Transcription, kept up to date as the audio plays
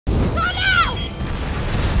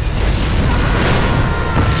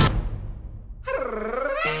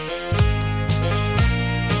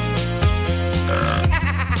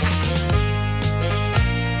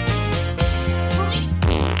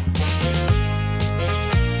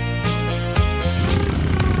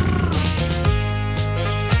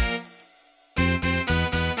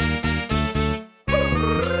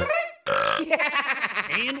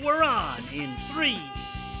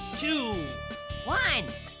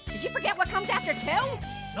Did you forget what comes after 2?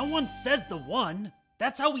 No one says the 1.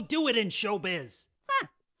 That's how we do it in showbiz. Huh,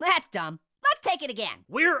 that's dumb. Let's take it again.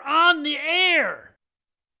 We're on the air!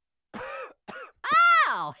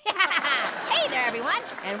 Oh! Hey there, everyone,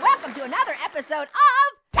 and welcome to another episode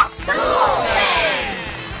of Tool Bench!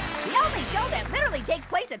 The only show that literally takes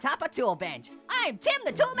place atop a tool bench. I'm Tim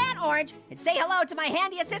the Toolman Orange, and say hello to my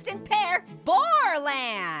handy assistant pair,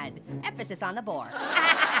 Boarland! Emphasis on the boar.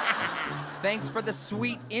 Thanks for the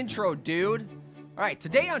sweet intro, dude. All right,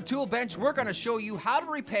 today on Tool Bench, we're gonna show you how to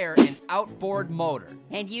repair an outboard motor.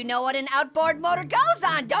 And you know what an outboard motor goes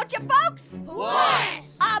on, don't you, folks? What?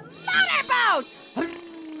 A motorboat!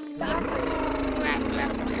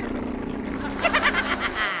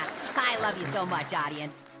 I love you so much,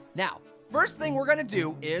 audience. Now, first thing we're gonna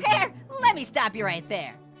do is... Here, let me stop you right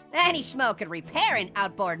there. Any schmo could repair an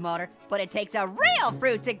outboard motor, but it takes a real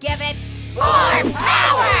fruit to give it more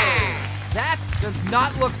power! That does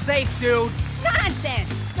not look safe, dude.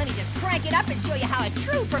 Nonsense! Let me just crank it up and show you how a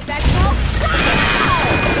true professional... Wow!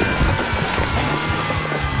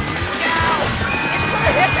 It's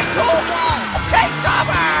gonna hit the tool wall! Take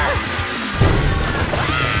cover!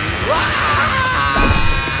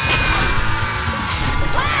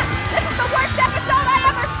 This is the worst episode I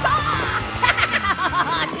ever saw!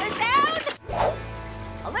 Too soon?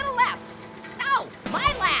 A little left. No, my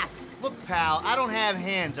left. Look, pal, I don't have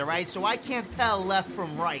hands, all right? So I can't tell left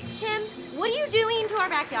from right. Tim, what are you doing to our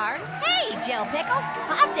backyard? Hey, Jill Pickle.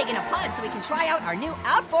 I'm digging a pond so we can try out our new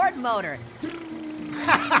outboard motor.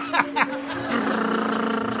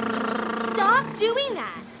 Stop doing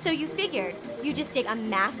that. So you figured you just dig a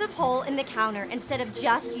massive hole in the counter instead of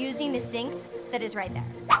just using the sink that is right there.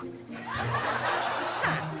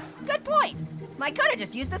 Huh, good point. I could have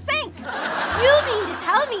just used the sink. You mean to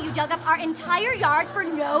tell me you dug up our entire yard for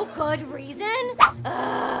no good reason?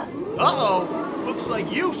 Uh-oh. Looks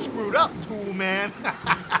like you screwed up, tool man.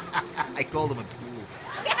 I called him a tool.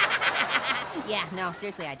 Yeah, no,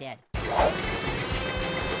 seriously, I did.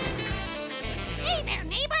 Hey there,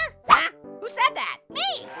 neighbor! Huh? Who said that?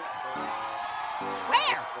 Me!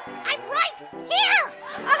 Where? I'm right here!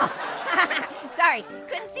 Oh, sorry,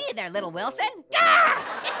 couldn't see you there, little Wilson. Ah!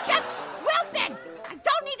 It's just Wilson! I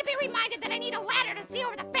don't need to be reminded that I need a ladder to see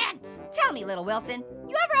over the fence. Tell me, little Wilson,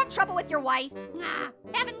 you ever have trouble with your wife? Ah,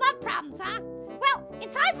 having love problems, huh? Well, in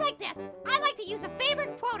times like this, I like to use a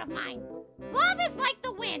favorite quote of mine. Love is like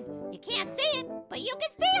the wind. You can't see it, but you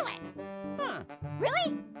can feel it.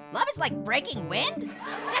 Really? Love is like breaking wind?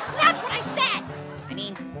 That's not what I said! I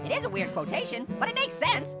mean, it is a weird quotation, but it makes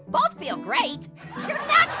sense. Both feel great. You're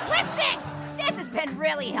not listening! This has been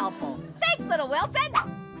really helpful. Thanks, little Wilson.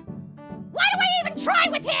 Why do I even try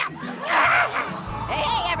with him?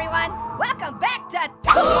 Hey, everyone. Welcome back to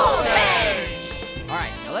Tool Bench. All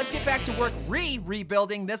right, now let's get back to work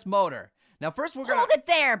rebuilding this motor. Now first we're gonna... Hold it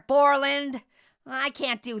there, Borland. I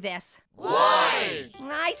can't do this. Why?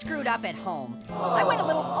 I screwed up at home. I went a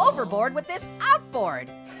little overboard with this outboard.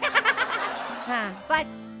 But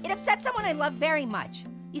it upset someone I love very much.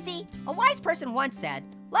 You see, a wise person once said,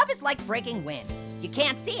 love is like breaking wind. You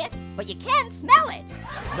can't see it, but you can smell it.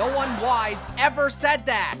 No one wise ever said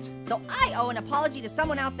that. So I owe an apology to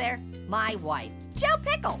someone out there, my wife, Jill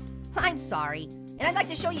Pickle. I'm sorry, and I'd like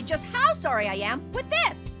to show you just how sorry I am with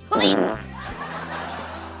this. Please.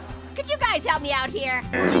 Could you guys help me out here?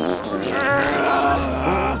 Yeah,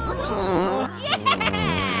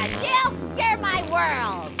 Jill, you're my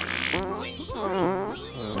world.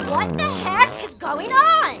 What the heck is going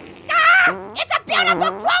on? Ah! It's a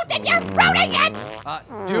beautiful quote and you're ruining it!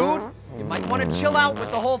 Dude, you might want to chill out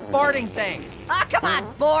with the whole farting thing. Oh, come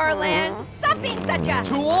on, Borland. Stop being such a...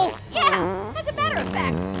 Tool? Yeah, as a matter of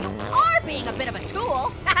fact, you are being a bit of a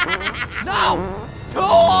tool. No!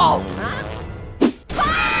 Tool! Huh?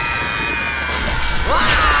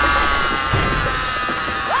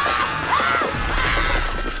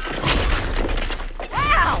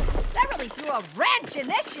 Wow, that really threw a wrench in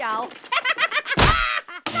this show.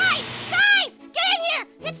 Guys! Get in here!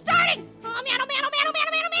 It's starting! Oh man, oh man, oh man, oh man,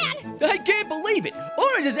 oh man, oh man! I can't believe it!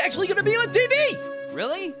 Orange is actually gonna be on TV!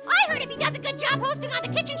 Really? I heard if he does a good job hosting on the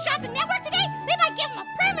Kitchen Shopping Network today, they might give him a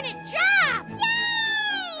permanent job!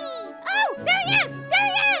 Yay! Oh, there he is! There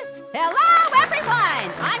he is! Hello,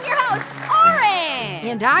 everyone. I'm your host, Orange.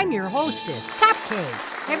 And I'm your hostess, Cupcake.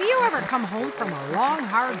 Have you ever come home from a long,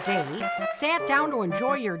 hard day, sat down to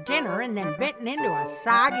enjoy your dinner, and then bitten into a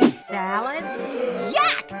soggy salad?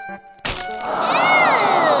 Yuck! Ew!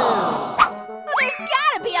 Well, there's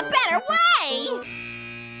gotta be a better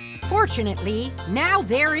way. Fortunately, now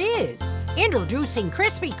there is. Introducing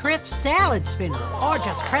Crispy Crisp Salad Spinner. Or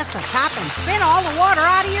just press the top and spin all the water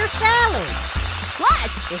out of your salad.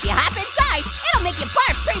 Plus, If you hop inside, it'll make you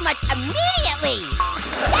barf pretty much immediately.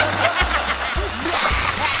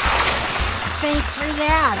 Thanks for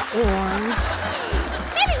that, Orange.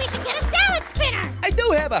 Maybe we should get a salad spinner. I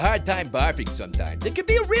do have a hard time barfing sometimes. It could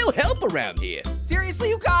be a real help around here. Seriously,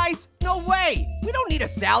 you guys? No way. We don't need a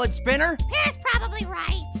salad spinner. Pear's probably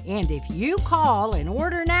right. And if you call and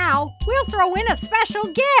order now, we'll throw in a special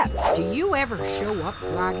gift. Do you ever show up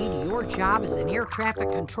groggy to your job as an air traffic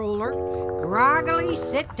controller, groggily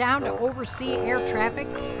sit down to oversee air traffic,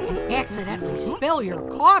 and accidentally spill your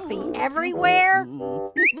coffee everywhere? I'm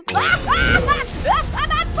on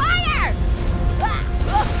fire!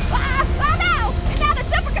 Oh no! And now the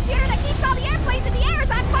supercomputer that keeps all the airplanes in the air is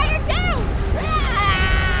on fire too!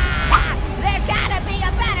 There's gotta be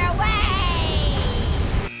a better way!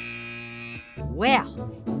 Well,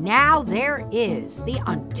 now there is the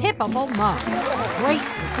untippable mug. Great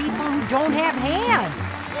for people who don't have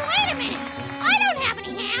hands. Wait a minute. I don't have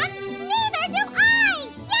any hands. Neither do I.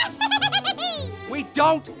 Yay! We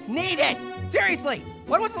don't need it. Seriously,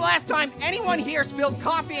 when was the last time anyone here spilled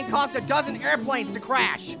coffee and caused a dozen airplanes to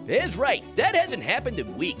crash? That's right. That hasn't happened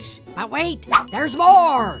in weeks. But wait, there's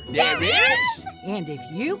more. There is? And if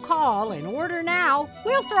you call and order now,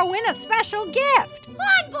 we'll throw in a special gift.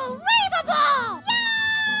 Unbelievable! Yay!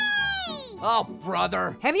 Oh,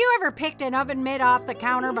 brother. Have you ever picked an oven mitt off the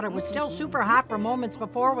counter, but it was still super hot for moments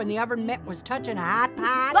before when the oven mitt was touching a hot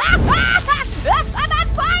pot? I'm on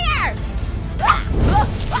fire!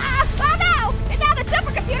 Oh no! And now the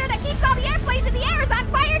supercomputer that keeps all the airplanes in the air is on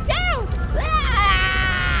fire too!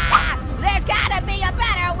 There's gotta be a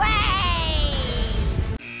better way!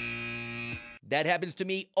 That happens to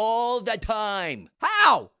me all the time.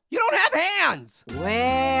 How? You don't have hands.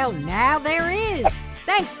 Well, now there is.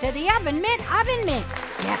 Thanks to the oven mitt.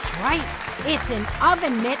 That's right. It's an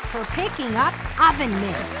oven mitt for picking up oven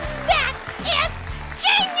mitts. That is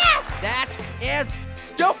genius! That is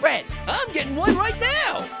stupid. I'm getting one right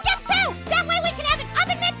now. Get two! That way we can have an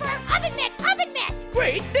oven mitt for our oven mitt!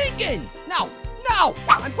 Great thinking. No.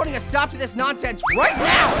 I'm putting a stop to this nonsense right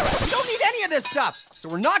now. We don't need any of this stuff. So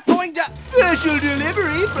we're not going to... Special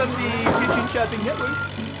delivery from the Kitchen Shopping Network.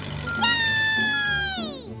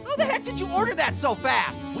 How the heck did you order that so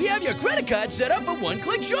fast? We have your credit card set up for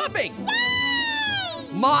one-click shopping.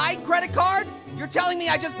 My credit card? You're telling me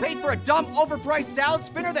I just paid for a dumb, overpriced salad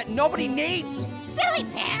spinner that nobody needs? Silly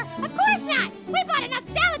Pear! Of course not! We bought enough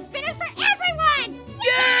salad spinners for everyone!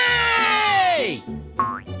 Yay!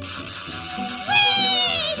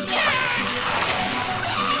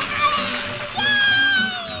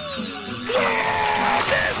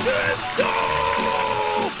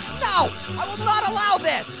 No! I will not allow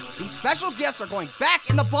this! These special gifts are going back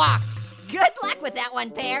in the box! Good luck with that one,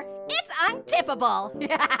 Pear. It's untippable. Hey,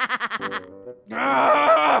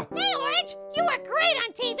 Orange! You were great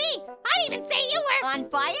on TV! I'd even say you were... On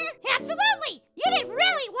fire? Absolutely! You did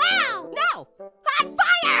really well! No! On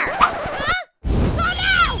fire! Huh? Oh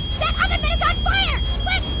no! That oven mitt is on fire!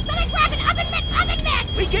 Quick! Somebody grab an oven mitt!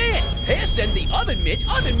 We can't. Pear send the oven mitt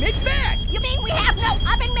back. You mean we have no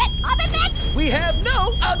oven mitt? We have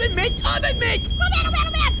no oven mitt. Oh man!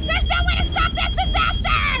 There's no way to stop this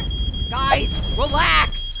disaster! Guys,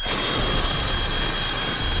 relax!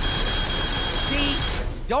 See?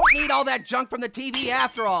 Don't need all that junk from the TV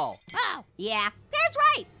after all. Oh, Yeah, Pear's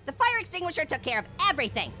right. The fire extinguisher took care of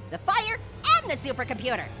everything. The fire and the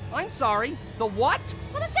supercomputer. I'm sorry, the what?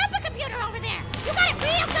 well, the supercomputer over there! You got it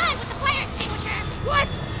real good with the fire extinguisher! What?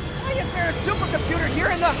 Why is there a supercomputer here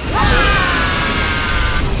in the...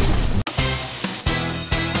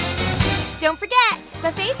 Don't forget,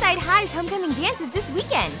 Buffet Side High's homecoming dance is this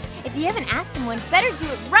weekend. If you haven't asked someone, better do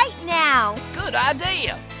it right now. Good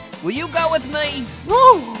idea. Will you go with me?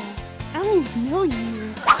 Whoa, I don't even know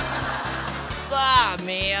you. Ah,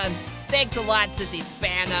 man. Thanks a lot, Sissy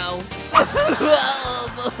Spano.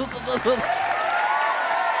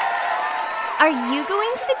 Are you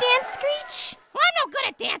going to the dance, Screech? I'm no good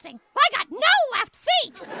at dancing! I got no left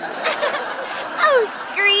feet! Oh,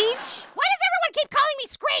 Screech. Why does everyone keep calling me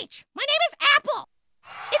Screech? My name is Apple!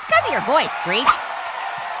 It's 'cause of your voice, Screech.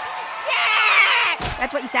 Yeah!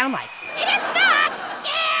 That's what you sound like. It is not!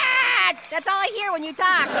 Yeah! That's all I hear when you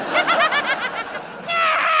talk.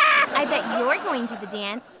 I bet you're going to the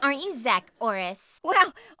dance, aren't you, Zach Oris? Well,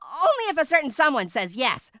 only if a certain someone says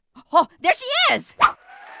yes. Oh, there she is!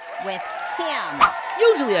 With him.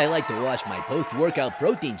 Usually I like to wash my post-workout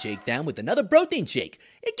protein shake down with another protein shake.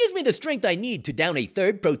 It gives me the strength I need to down a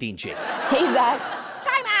third protein shake. Hey, Zach.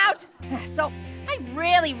 Time out! So, I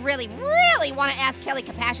really want to ask Kelly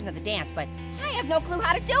Compassion to the dance, but I have no clue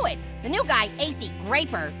how to do it. The new guy, AC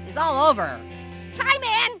Graper, is all over her. Time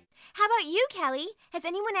in! How about you, Kelly? Has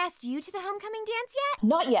anyone asked you to the homecoming dance yet?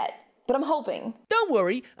 Not yet, but I'm hoping. Don't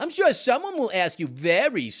worry, I'm sure someone will ask you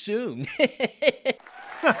very soon. Good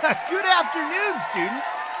afternoon, students.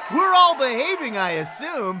 We're all behaving, I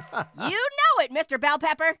assume. You know it, Mr. Bell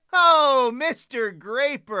Pepper. Oh, Mr.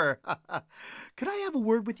 Graper. Could I have a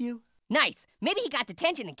word with you? Nice. Maybe he got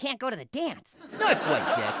detention and can't go to the dance. Not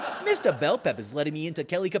quite, Zach. Mr. Bell Pepper's letting me into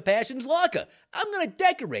Kelly Compassion's locker. I'm gonna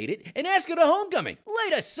decorate it and ask her to homecoming.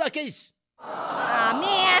 Later, suckers. Aw,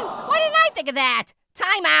 man. Why didn't I think of that?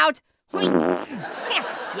 Time out.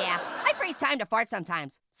 Yeah, I freeze time to fart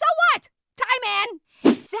sometimes. So what? Time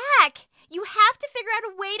in. Zach, you have to figure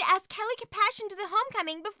out a way to ask Kelly Compassion to the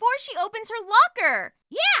homecoming before she opens her locker.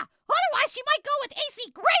 Yeah, otherwise she might go with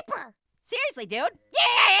AC Graper. Seriously, dude?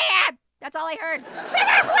 Yeah! That's all I heard.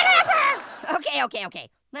 Whatever! Okay.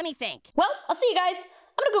 Let me think. Well, I'll see you guys.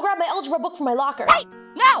 I'm gonna go grab my algebra book from my locker. Wait!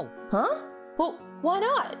 No! Huh? Well, why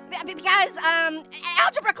not? Because,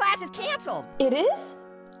 algebra class is canceled. It is?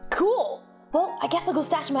 Cool. Well, I guess I'll go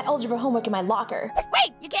stash my algebra homework in my locker.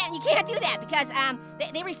 Wait! You can't do that because,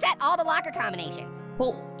 they reset all the locker combinations.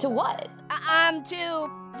 Well, to what? To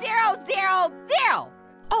 0, 0, 0.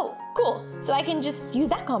 Oh, cool. So I can just use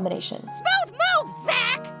that combination. Smooth move,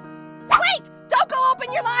 Zach! Wait! Don't go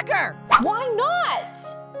open your locker! Why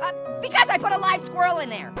not? Because I put a live squirrel in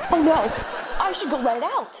there. Oh no, I should go let it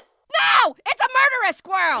out. No! It's a murderous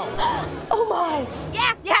squirrel! Oh my!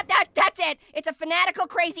 Yeah, that's it. It's a fanatical,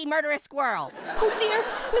 crazy, murderous squirrel. Oh dear,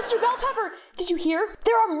 Mr. Bell Pepper, did you hear?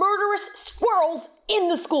 There are murderous squirrels in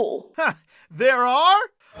the school. There are?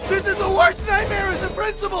 This is the worst nightmare as a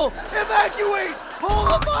principal! Evacuate! Pull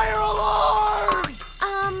the fire alarms!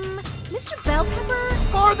 Mr. Bell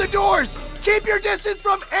Pepper? Bar the doors! Keep your distance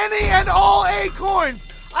from any and all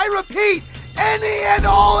acorns! I repeat, any and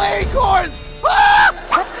all acorns! Ah!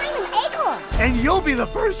 What kind of acorn? And you'll be the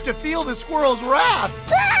first to feel the squirrel's wrath!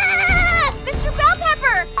 Ah! Mr. Bell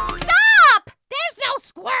Pepper, stop! There's no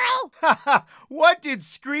squirrel! What did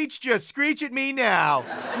Screech just screech at me now?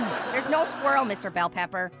 There's no squirrel, Mr. Bell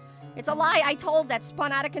Pepper. It's a lie I told that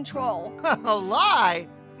spun out of control. A lie?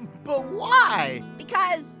 But why?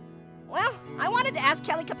 Because, well, I wanted to ask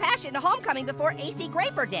Kelly Compassion to homecoming before AC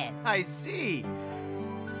Graper did. I see.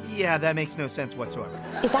 Yeah, that makes no sense whatsoever.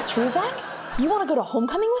 Is that true, Zach? You want to go to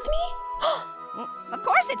homecoming with me? Of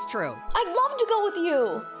course it's true. I'd love to go with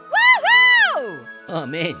you. Woohoo! Oh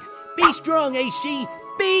man, be strong, AC.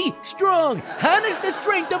 Be strong. Harness the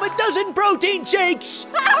strength of a dozen protein shakes.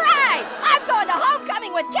 All right, I'm going to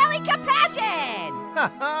homecoming with Kelly Compassion.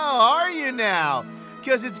 How are you now?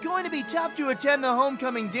 Because it's going to be tough to attend the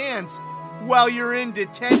homecoming dance while you're in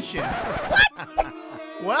detention. What?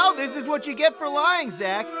 Well, this is what you get for lying,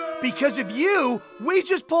 Zach. Because of you, we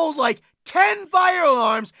just pulled like 10 fire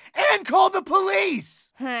alarms and called the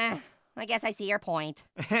police. I guess I see your point.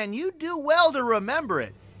 And you do well to remember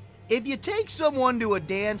it. If you take someone to a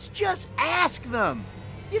dance, just ask them.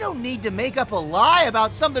 You don't need to make up a lie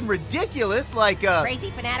about something ridiculous like a...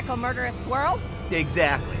 Crazy, fanatical, murderous squirrel?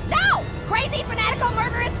 Exactly. No! Crazy, fanatical,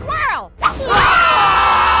 murderous squirrel!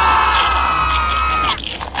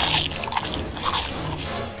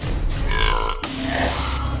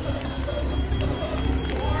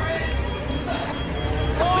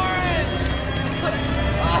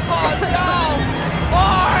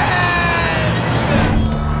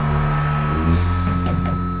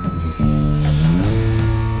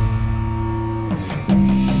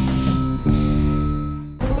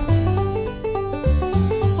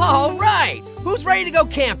 All right, who's ready to go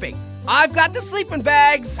camping? I've got the sleeping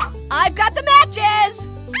bags. I've got the matches!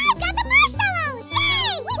 I've got the marshmallows!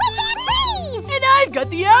 Yay! We can't breathe! And I've got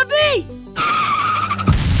the RV.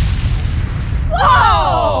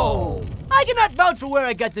 Whoa! I cannot vouch for where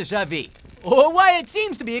I got this RV, or why it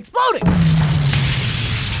seems to be exploding.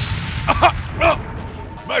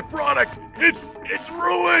 My product, it's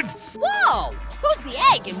ruined. Whoa! Who's the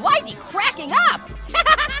egg and why is he cracking up?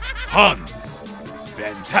 Hans,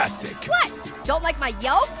 fantastic. What? Don't like my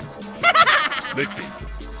yolks? Listen,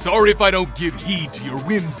 sorry if I don't give heed to your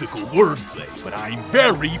whimsical wordplay, but I'm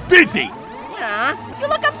very busy. You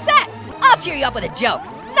look upset. I'll cheer you up with a joke.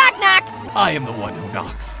 Knock, knock. I am the one who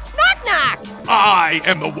knocks. Knock, knock. I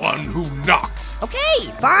am the one who knocks. Okay,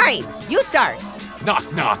 fine. You start. Knock,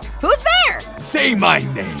 knock. Who's there? Say my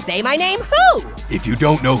name. Say my name who? If you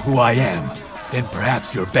don't know who I am, then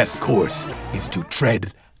perhaps your best course is to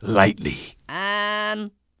tread lightly.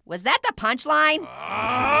 Was that the punchline?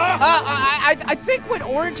 I think what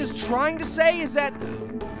Orange is trying to say is that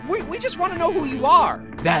we just want to know who you are.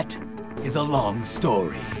 That is a long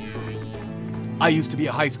story. I used to be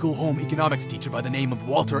a high school home economics teacher by the name of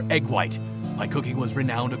Walter Eggwhite. My cooking was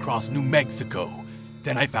renowned across New Mexico.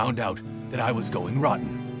 Then I found out that I was going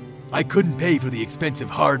rotten. I couldn't pay for the expensive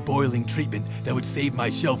hard-boiling treatment that would save my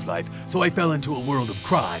shelf life, so I fell into a world of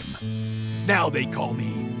crime. Now they call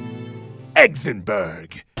me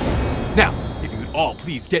Egzenberg. Now, if you would all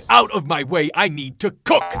please get out of my way, I need to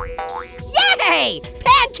cook. Yay!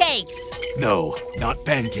 Pancakes! No, not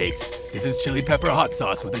pancakes. This is chili pepper hot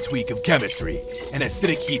sauce with a tweak of chemistry. An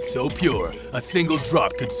acidic heat so pure, a single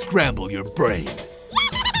drop could scramble your brain.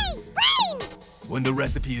 Yay! Brains! When the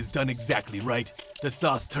recipe is done exactly right, the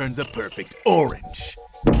sauce turns a perfect orange.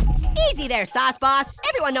 Easy there, Sauce Boss.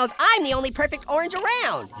 Everyone knows I'm the only perfect orange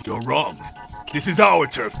around. You're wrong. This is our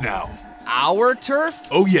turf now. Our turf?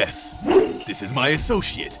 Oh yes. This is my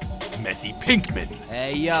associate, Messy Pinkman.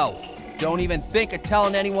 Hey, yo. Don't even think of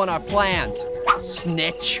telling anyone our plans.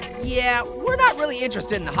 Snitch. Yeah, we're not really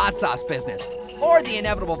interested in the hot sauce business, or the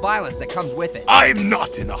inevitable violence that comes with it. I'm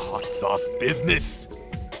not in the hot sauce business.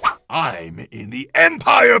 I'm in the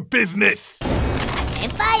empire business.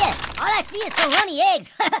 Empire? All I see is some runny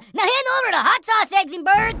eggs. Now hand over the hot sauce,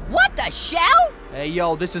 Egzenberg. What the shell? Hey,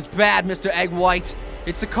 yo, this is bad, Mr. Egg White.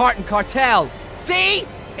 It's the Carton Cartel. See?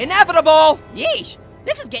 Inevitable! Yeesh,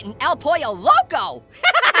 this is getting El Pollo Loco.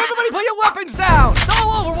 Everybody put your weapons down! It's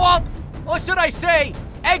all over, Walt! Or should I say,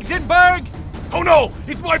 Egzenberg? Oh no!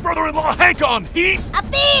 It's my brother-in-law, Hankon! He's a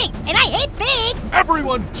pig! And I hate pigs!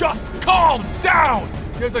 Everyone just calm down!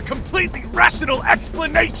 There's a completely rational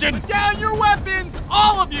explanation! Put down your weapons,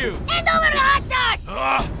 all of you! Hand over the hot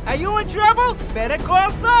sauce! Are you in trouble? Better call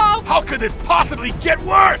Saul! How could this possibly get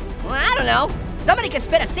worse? Well, I don't know. Somebody could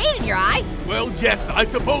spit a seed in your eye. Well, yes, I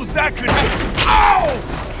suppose that could happen.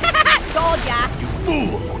 Ow! Told ya. You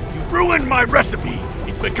fool! You ruined my recipe!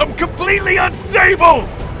 It's become completely unstable!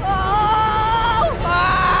 Oh!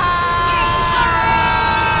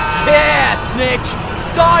 Yeah, Snitch!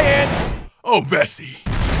 Science! Oh, Bessie.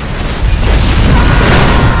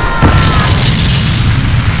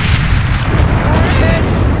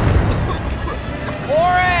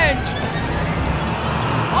 Orange!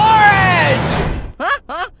 Orange!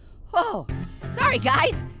 Huh? Oh, sorry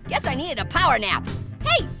guys. Guess I needed a power nap.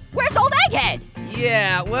 Hey, where's old Egghead?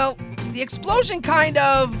 Yeah, well, the explosion kind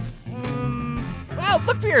of... well,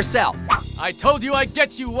 look for yourself. I told you I'd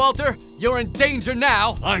get you, Walter. You're in danger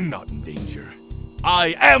now. I'm not in danger.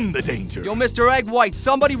 I am the danger. Yo, Mr. Egg White,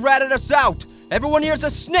 somebody ratted us out. Everyone here's a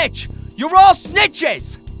snitch. You're all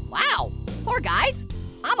snitches. Wow, poor guys.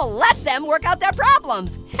 I'ma let them work out their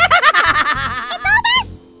problems. It's over?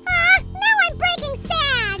 Now I'm breaking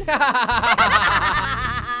sad.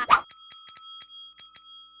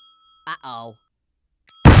 Uh-oh.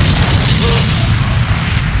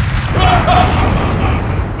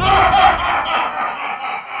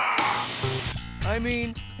 I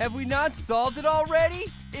mean, have we not solved it already?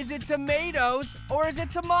 Is it tomatoes or is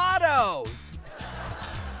it tomatoes?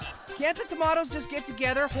 Can't the tomatoes just get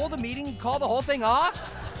together, hold a meeting, and call the whole thing off?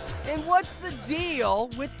 And what's the deal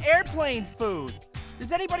with airplane food?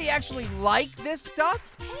 Does anybody actually like this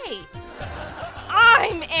stuff? Hey,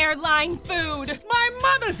 I'm airline food. My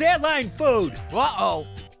mother's airline food. Uh-oh.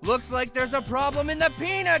 Looks like there's a problem in the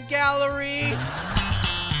peanut gallery.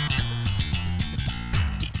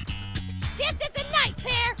 This is the night,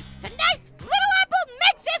 pair. Tonight, Little Apple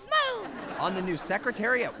makes his moves. On the new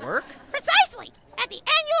secretary at work? Precisely. At the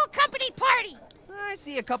annual company party. I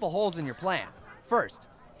see a couple holes in your plan. First,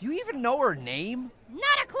 do you even know her name?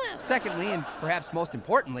 Not a clue. Secondly, and perhaps most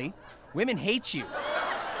importantly, women hate you.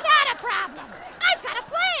 Not a problem. I've got a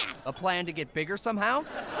plan. A plan to get bigger somehow?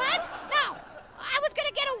 What? No. I was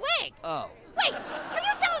gonna get a wig. Oh. Wait, are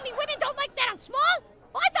you telling me women don't like that I'm small?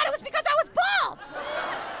 Well, I thought it was because I was bald.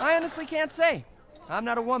 I honestly can't say. I'm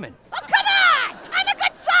not a woman. Oh, come on! I'm a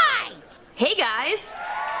good size. Hey, guys.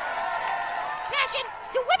 Passion,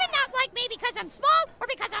 do women not like me because I'm small or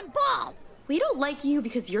because I'm bald? We don't like you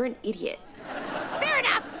because you're an idiot. Fair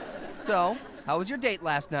enough. So, how was your date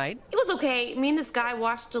last night? It was okay. Me and this guy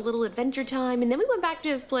watched a little Adventure Time, and then we went back to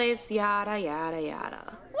his place, yada, yada,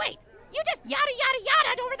 yada. Wait, you just yada, yada,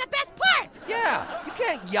 yada over the best part. Yeah, you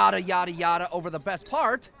can't yada, yada, yada over the best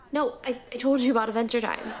part. No, I told you about Adventure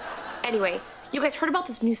Time. Anyway, you guys heard about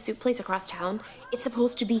this new soup place across town? It's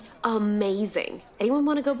supposed to be amazing. Anyone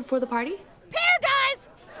want to go before the party? Pear does.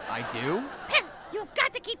 I do? Pear, you've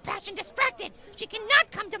got to keep Passion distracted. She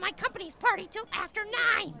cannot come to my company's party till after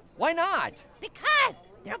 9. Why not? Because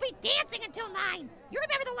there'll be dancing until 9. You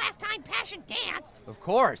remember the last time Passion danced? Of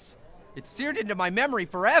course. It's seared into my memory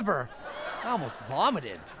forever. I almost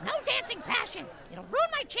vomited. No dancing, Passion. It'll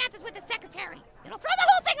ruin my chances with the secretary. It'll throw the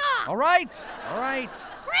whole thing off. All right, all right.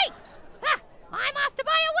 Great. I'm off to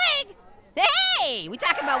buy a wig. Hey, we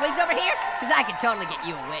talking about wigs over here? Because I can totally get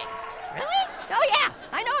you a wig. Really? Oh yeah,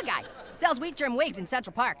 I know a guy. Sells wheat germ wigs in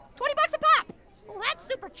Central Park. $20 a pop. Well, that's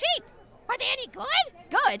super cheap. Are they any good?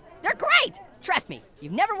 Good? They're great. Trust me,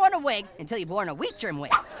 you've never worn a wig until you've worn a wheat germ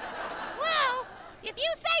wig. Well, if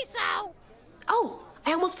you say so. Oh,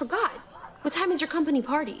 I almost forgot. What time is your company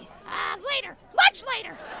party? Later. Much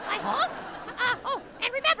later, I hope. Oh,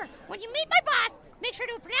 and remember, when you meet my boss, make sure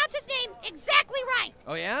to pronounce his name exactly right.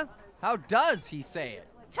 Oh, yeah? How does he say it?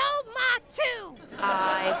 Tomatu.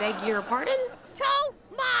 I beg your pardon?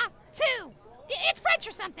 Tomatu. It's French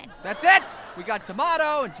or something. That's it? We got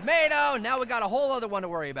tomato and tomato, and now we got a whole other one to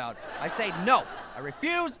worry about. I say no. I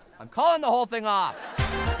refuse. I'm calling the whole thing off.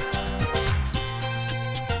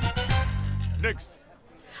 Next.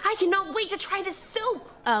 I cannot wait to try this soup.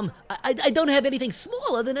 I don't have anything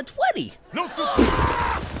smaller than a 20. No soup.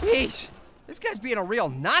 Yeesh. This guy's being a real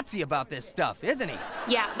Nazi about this stuff, isn't he?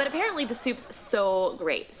 Yeah, but apparently the soup's so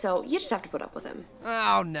great, so you just have to put up with him.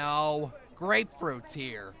 Oh, no. Grapefruit's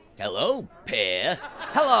here. Hello, pear.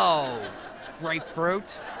 Hello,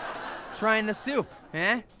 grapefruit. Trying the soup,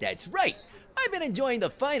 eh? That's right. I've been enjoying the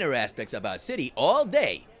finer aspects of our city all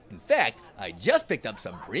day. In fact, I just picked up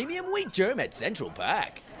some premium wheat germ at Central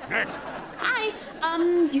Park. Next. Hi,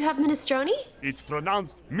 do you have minestrone? It's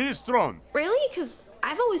pronounced minestrone. Really? Because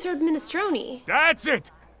I've always heard minestrone. That's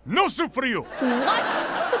it. No soup for you.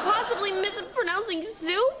 What? Could possibly mispronouncing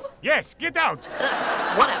soup? Yes, get out.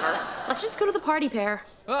 Ugh, whatever. Let's just go to the party, Pear.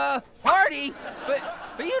 Party? But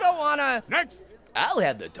you don't wanna... Next. I'll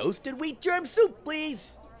have the toasted wheat germ soup,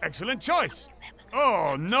 please. Excellent choice.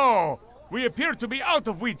 Oh, no. We appear to be out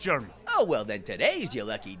of wheat germ. Oh, well, then today's your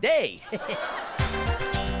lucky day.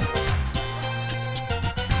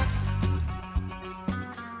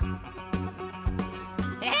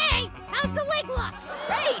 Hey, how's the wig look?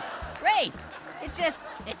 Great, great. It's just,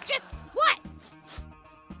 What?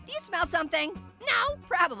 do you smell something? No.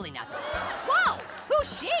 Probably nothing. Whoa,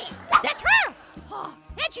 who's she? That's her. Oh,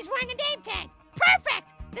 and she's wearing a name tag.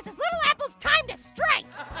 Perfect. This is Little Apple's time to strike.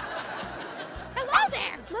 Hello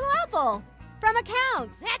there. Little Apple, from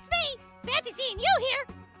accounts. That's me. Fancy seeing you here.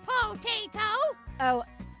 Potato. Oh,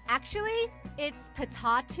 actually, it's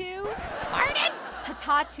potato. Pardon?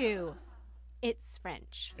 Potato. It's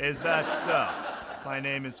French. Is that so? My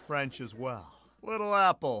name is French as well. Little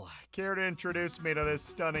Apple, care to introduce me to this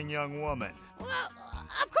stunning young woman? Well,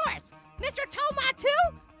 of course. Mr. Tomatu,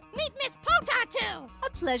 meet Miss Potato. A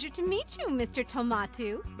pleasure to meet you, Mr.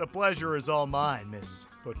 Tomatu. The pleasure is all mine, Miss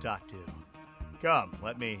Potato. Come,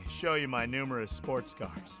 let me show you my numerous sports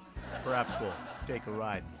cars. Perhaps we'll take a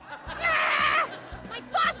ride. Ah! My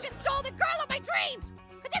boss just stole the girl of my dreams.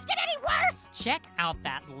 Could this get any worse? Check out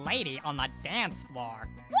that lady on the dance floor.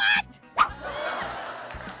 What?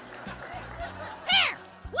 There!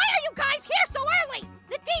 Why are you guys here so early?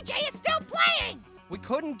 The DJ is still playing. We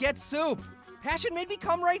couldn't get soup. Passion made me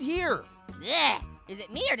come right here. Ugh, is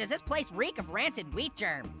it me or does this place reek of rancid wheat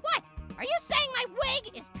germ? What? Are you saying my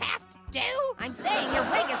wig is past due? I'm saying your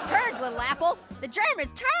wig is turned, Little Apple. The germ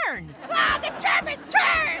is turned. Ah, the germ is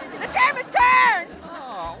turned! The germ is turned!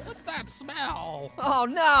 Oh, what's that smell? Oh,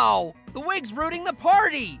 no. The wig's rooting the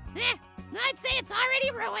party. I'd say it's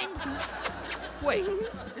already ruined. Wait,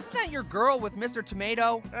 isn't that your girl with Mr.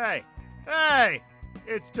 Tomato? Hey,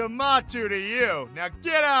 it's Tomato to you. Now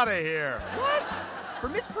get out of here. What? For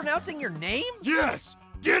mispronouncing your name? Yes,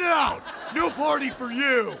 get out. No party for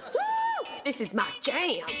you. Woo! This is my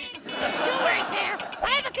jam. Don't worry, Pear. I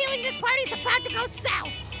have a feeling this party's about to go south.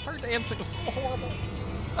 Her dancing is so horrible.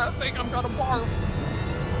 I think I'm gonna barf.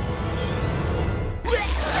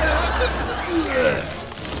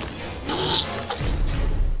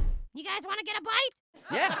 You guys want to get a bite?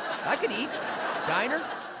 Yeah, I could eat. Diner?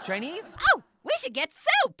 Chinese? Oh, we should get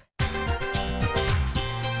soup.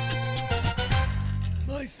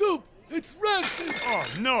 My soup, it's rancid. Oh,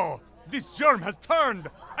 no. This germ has turned.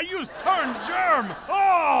 I used turned germ.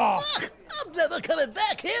 Oh! Ugh, I'm never coming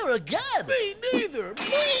back here again. Me neither.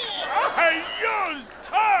 I used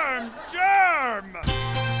turned germ.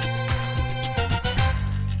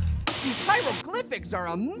 These hieroglyphics are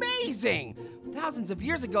amazing! Thousands of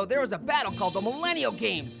years ago, there was a battle called the Millennial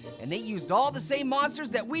Games, and they used all the same monsters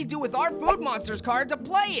that we do with our Food Monsters card to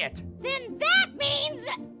play it! Then that means...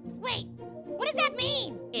 Wait, what does that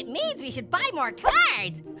mean? It means we should buy more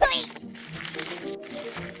cards. That's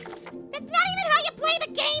not even how you play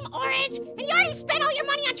the game, Orange! And you already spent all your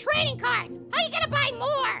money on trading cards! How you gonna buy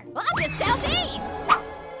more? Well, I'll just sell these!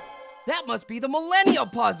 That must be the Millennial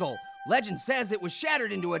Puzzle! Legend says it was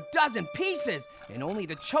shattered into a dozen pieces, and only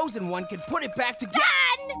the chosen one can put it back together.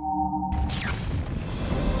 Done!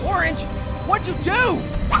 Orange, what'd you do?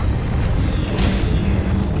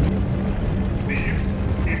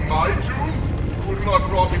 my tomb? Good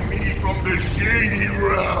luck robbing me from the Shady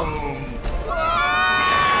Realm.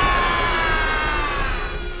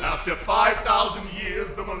 After 5,000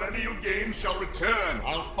 years, the Millennial Games shall return.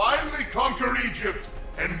 I'll finally conquer Egypt,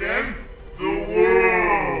 and then the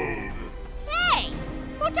world. Hey!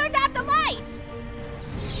 Who turned out the lights?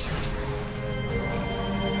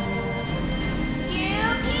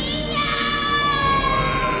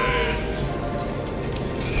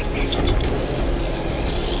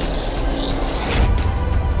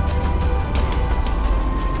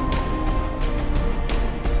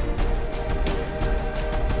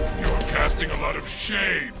 Casting a lot of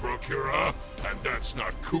shade, Procura, and that's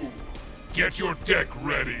not cool. Get your deck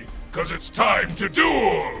ready, cause it's time to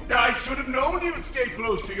duel! I should have known you'd stay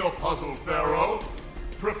close to your puzzle, Pharaoh.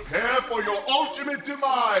 Prepare for your ultimate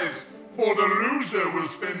demise, for the loser will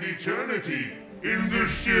spend eternity in the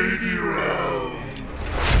Shady Realm.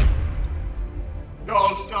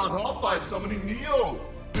 I'll start off by summoning Neo,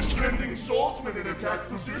 the trending swordsman in attack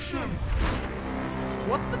position.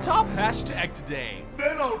 What's the top hashtag today?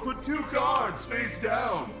 Then I'll put 2 cards face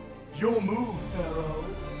down. Your move, Pharaoh.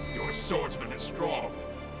 Your swordsman is strong,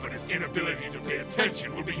 but his inability to pay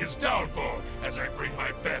attention will be his downfall as I bring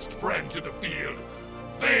my best friend to the field,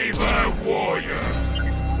 Favor Warrior.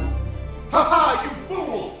 Ha-ha, you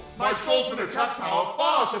fool! My swordsman attack power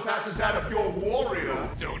far surpasses that of your warrior.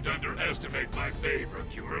 Don't underestimate my favor,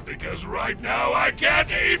 Cure, because right now I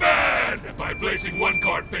can't even! By placing 1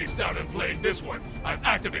 card face down and playing this one, I've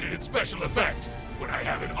activated its special effect. When I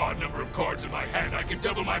have an odd number of cards in my hand, I can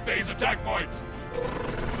double my Bay's attack points.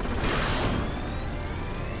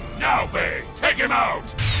 Now, Bay, take him out!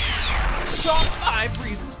 Top 5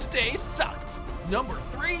 reasons today sucked. Number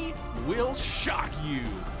 3 will shock you.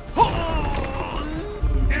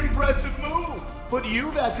 Impressive move, but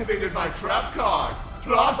you've activated my trap card.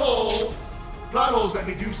 Plot hole. Plot holes let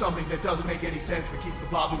me do something that doesn't make any sense but keeps the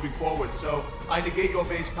plot moving forward, so I negate your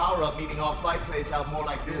base power-up, meaning all fight plays out more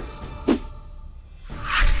like this.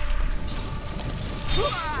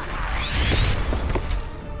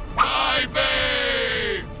 My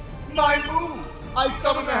babe! My move! I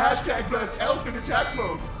summon the hashtag blessed elf in attack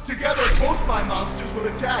mode. Together, both my monsters will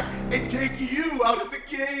attack and take you out of the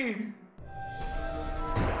game.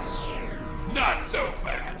 Not so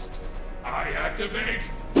fast. I activate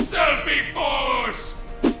Selfie Force!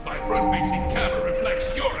 My front-facing camera reflects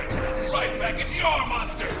your attack right back at your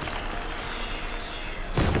monster.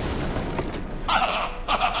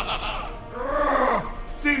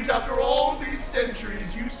 Seems after all these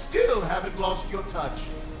centuries, you still haven't lost your touch.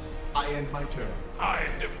 I end my turn. I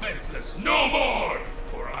am defenseless no more,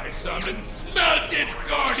 for I summon Smelted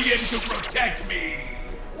Guardian to protect me.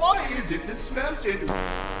 Why is it the Smelted?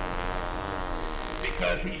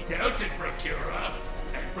 Because he dealt it, Procura,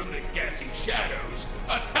 and from the gassy shadows,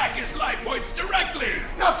 attack his life points directly!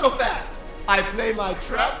 Not so fast! I play my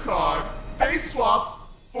trap card, face swap.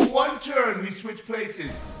 For 1 turn, we switch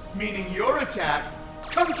places, meaning your attack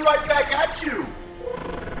comes right back at you!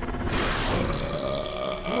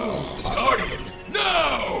 Guardian,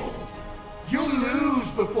 no! You'll lose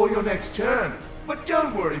before your next turn, but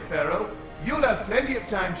don't worry, Pharaoh. You'll have plenty of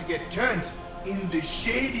time to get turned in the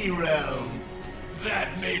Shady Realm.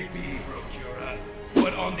 That may be, Procura,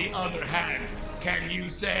 but on the other hand, can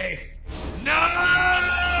you say,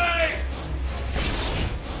 Knife!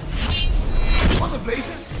 What the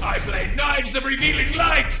blazes? I play Knives of Revealing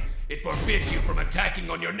Light! It forbids you from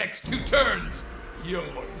attacking on your next 2 turns. Your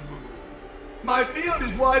move. My field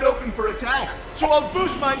is wide open for attack, so I'll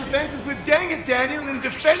boost my defenses with Dang It Daniel in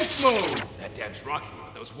defense mode. That dam's rocking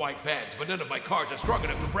with those white fans, but none of my cards are strong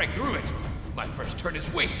enough to break through it. My first turn is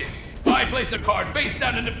wasted. I place a card face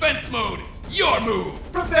down in defense mode. Your move.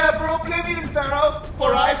 Prepare for oblivion, Pharaoh,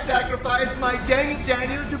 for I sacrificed my Dang It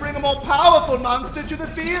Daniel to bring a more powerful monster to the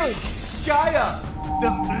field. Gaia,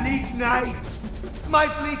 the Fleet Knight. My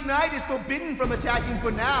Fleet Knight is forbidden from attacking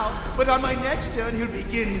for now, but on my next turn he'll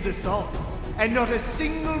begin his assault. And not a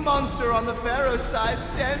single monster on the Pharaoh's side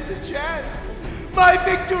stands a chance. My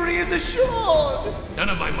victory is assured! None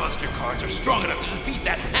of my monster cards are strong enough to defeat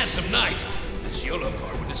that handsome knight. This YOLO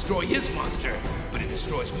card would destroy his monster, but it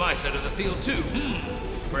destroys my side of the field too.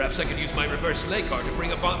 Perhaps I could use my reverse sleigh card to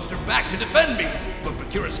bring a monster back to defend me. But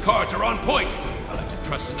Procura's cards are on point. I'll have to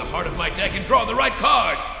trust in the heart of my deck and draw the right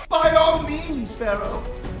card. By all means, Pharaoh.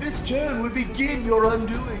 This turn will begin your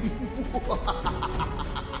undoing.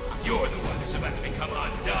 You're the one who's about to become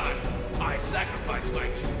undone. I sacrificed my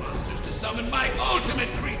 2 monsters to summon my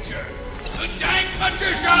ultimate creature, the Dank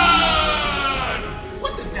Magician!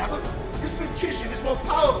 What the devil? This magician is more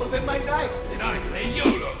powerful than my knight. Then I play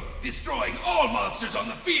YOLO, destroying all monsters on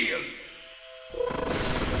the field.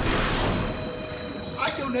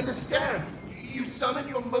 I don't understand. You summon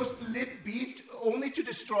your most lit beast only to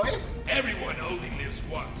destroy it? Everyone only lives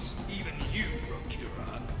once, even you,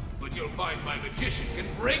 Procura. But you'll find my magician can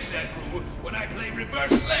break that rule when I play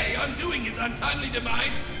reverse sleigh, undoing his untimely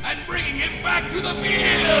demise and bringing him back to the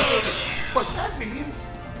field! But that means...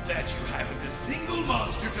 that you haven't a single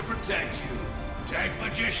monster to protect you. Tank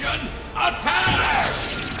Magician, attack!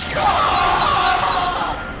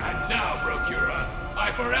 And now, Procura,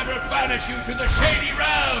 I forever banish you to the Shady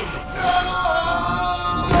Realm!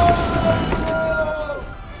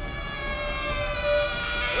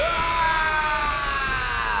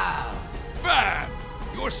 Bam!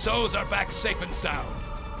 Your souls are back safe and sound.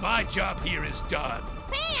 My job here is done.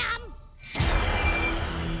 Bam!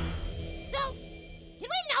 So, did we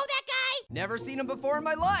know that guy? Never seen him before in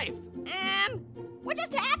my life. What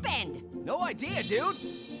just happened? No idea, dude.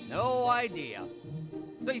 No idea.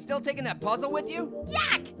 So you still taking that puzzle with you?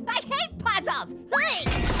 Yuck! I hate puzzles! Hey!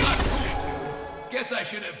 Guess I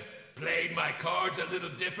should have played my cards a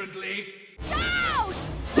little differently. Ghost!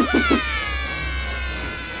 And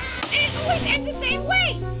it always ends the same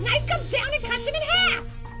way. Knife comes down and cuts him in half.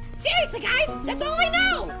 Seriously, guys, that's all I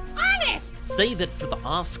know. Honest. Save it for the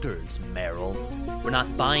Oscars, Meryl. We're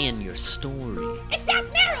not buying your story. It's not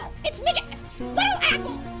Meryl. It's Midget. Little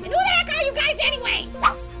Apple. And who the heck are you guys anyway?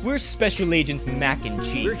 We're Special Agents Mac and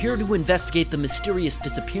Cheese. We're here to investigate the mysterious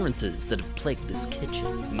disappearances that have plagued this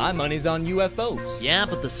kitchen. My money's on UFOs. Yeah,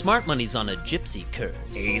 but the smart money's on a gypsy curse.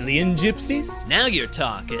 Alien gypsies? Now you're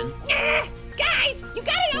talking. Guys, you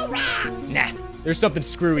got it all wrong. Nah, there's something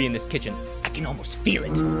screwy in this kitchen. I can almost feel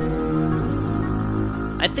it.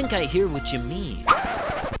 I think I hear what you mean.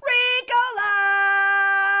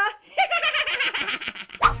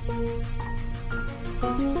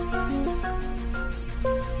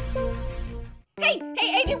 Hey,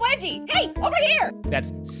 Agent Wedgie! Hey, over here!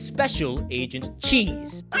 That's Special Agent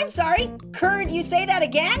Cheese. I'm sorry, could you say that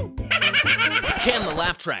again? Can the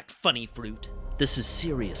laugh track, funny fruit. This is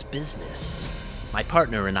serious business. My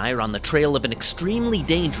partner and I are on the trail of an extremely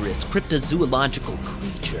dangerous cryptozoological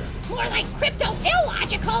creature. More like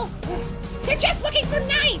crypto-illogical. They're just looking for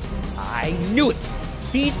knife. I knew it.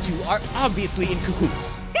 These two are obviously in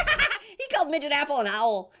cahoots. He called Midget Apple an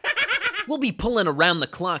owl. We'll be pulling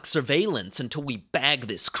around-the-clock surveillance until we bag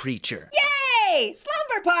this creature. Yay!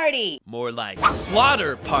 Slumber party! More like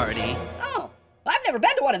slaughter party. Oh, I've never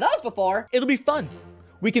been to one of those before. It'll be fun.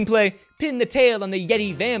 We can play Pin the Tail on the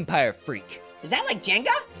Yeti Vampire Freak. Is that like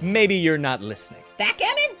Jenga? Maybe you're not listening.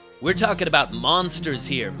 Backgammon? We're talking about monsters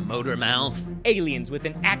here, Motormouth. Aliens with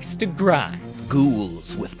an axe to grind.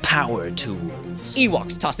 Ghouls with power tools.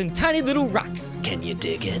 Ewoks tossing tiny little rocks. Can you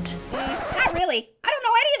dig it? Not really. I don't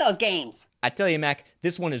know any of those games. I tell you, Mac,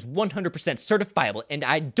 this one is 100% certifiable, and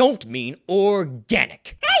I don't mean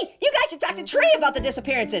organic. Hey, you guys should talk to Tree about the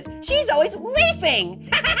disappearances. She's always leafing.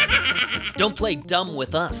 Don't play dumb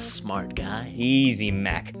with us, smart guy. Easy,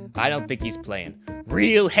 Mac. I don't think he's playing.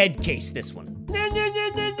 Real head case, this one.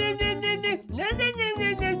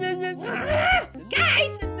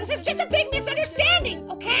 Guys, this is just a big misunderstanding,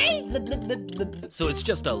 okay? So it's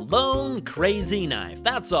just a lone, crazy knife.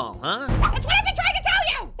 That's all, huh? That's what I've been trying to tell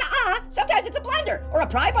you! Sometimes it's a blender, or a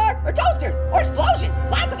pry bar, or toasters, or explosions.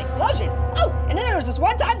 Lots of explosions. Oh, and then there was this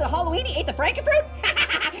one time the Halloweenie ate the Frankenfruit.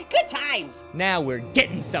 Good times. Now we're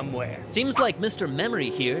getting somewhere. Seems like Mr. Memory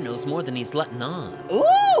here knows more than he's letting on.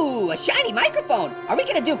 Ooh, a shiny microphone. Are we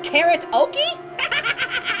gonna do karaoke?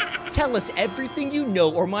 Tell us everything you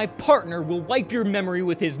know, or my partner will wipe your memory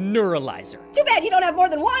with his neuralizer. Too bad you don't have more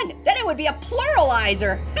than one. Then it would be a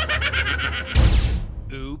pluralizer.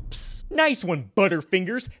 Oops. Nice one,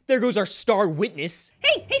 Butterfingers. There goes our star witness.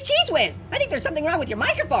 Hey, Cheese Whiz. I think there's something wrong with your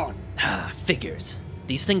microphone. Figures.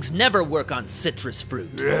 These things never work on citrus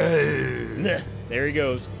fruit. There he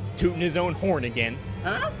goes, tooting his own horn again.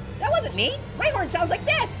 Huh? That wasn't me. My horn sounds like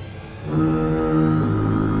this. Then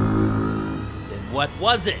what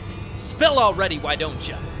was it? Spill already, why don't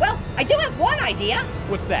you? Well, I do have one idea.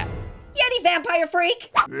 What's that? Yeti Vampire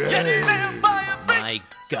Freak. Yeti Vampire Freak! My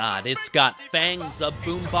God, it's got fangs, a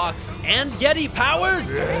boombox, and Yeti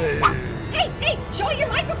powers? Hey, show your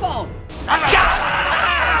microphone.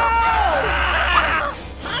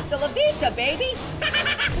 Hasta la vista, baby.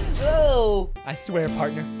 Oh. I swear,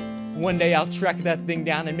 partner, one day I'll track that thing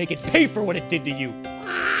down and make it pay for what it did to you.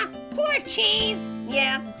 Poor Cheese.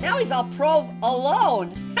 Yeah, now he's all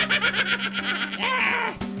alone.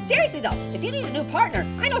 Seriously though, if you need a new partner,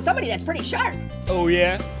 I know somebody that's pretty sharp. Oh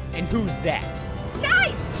yeah? And who's that?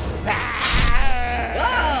 Knife!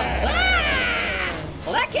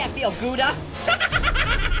 Well, that can't feel Gouda.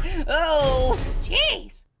 Oh.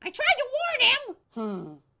 Jeez, I tried to warn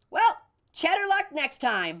him. Well, cheddar luck next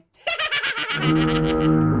time.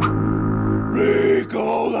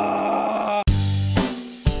 Ricola!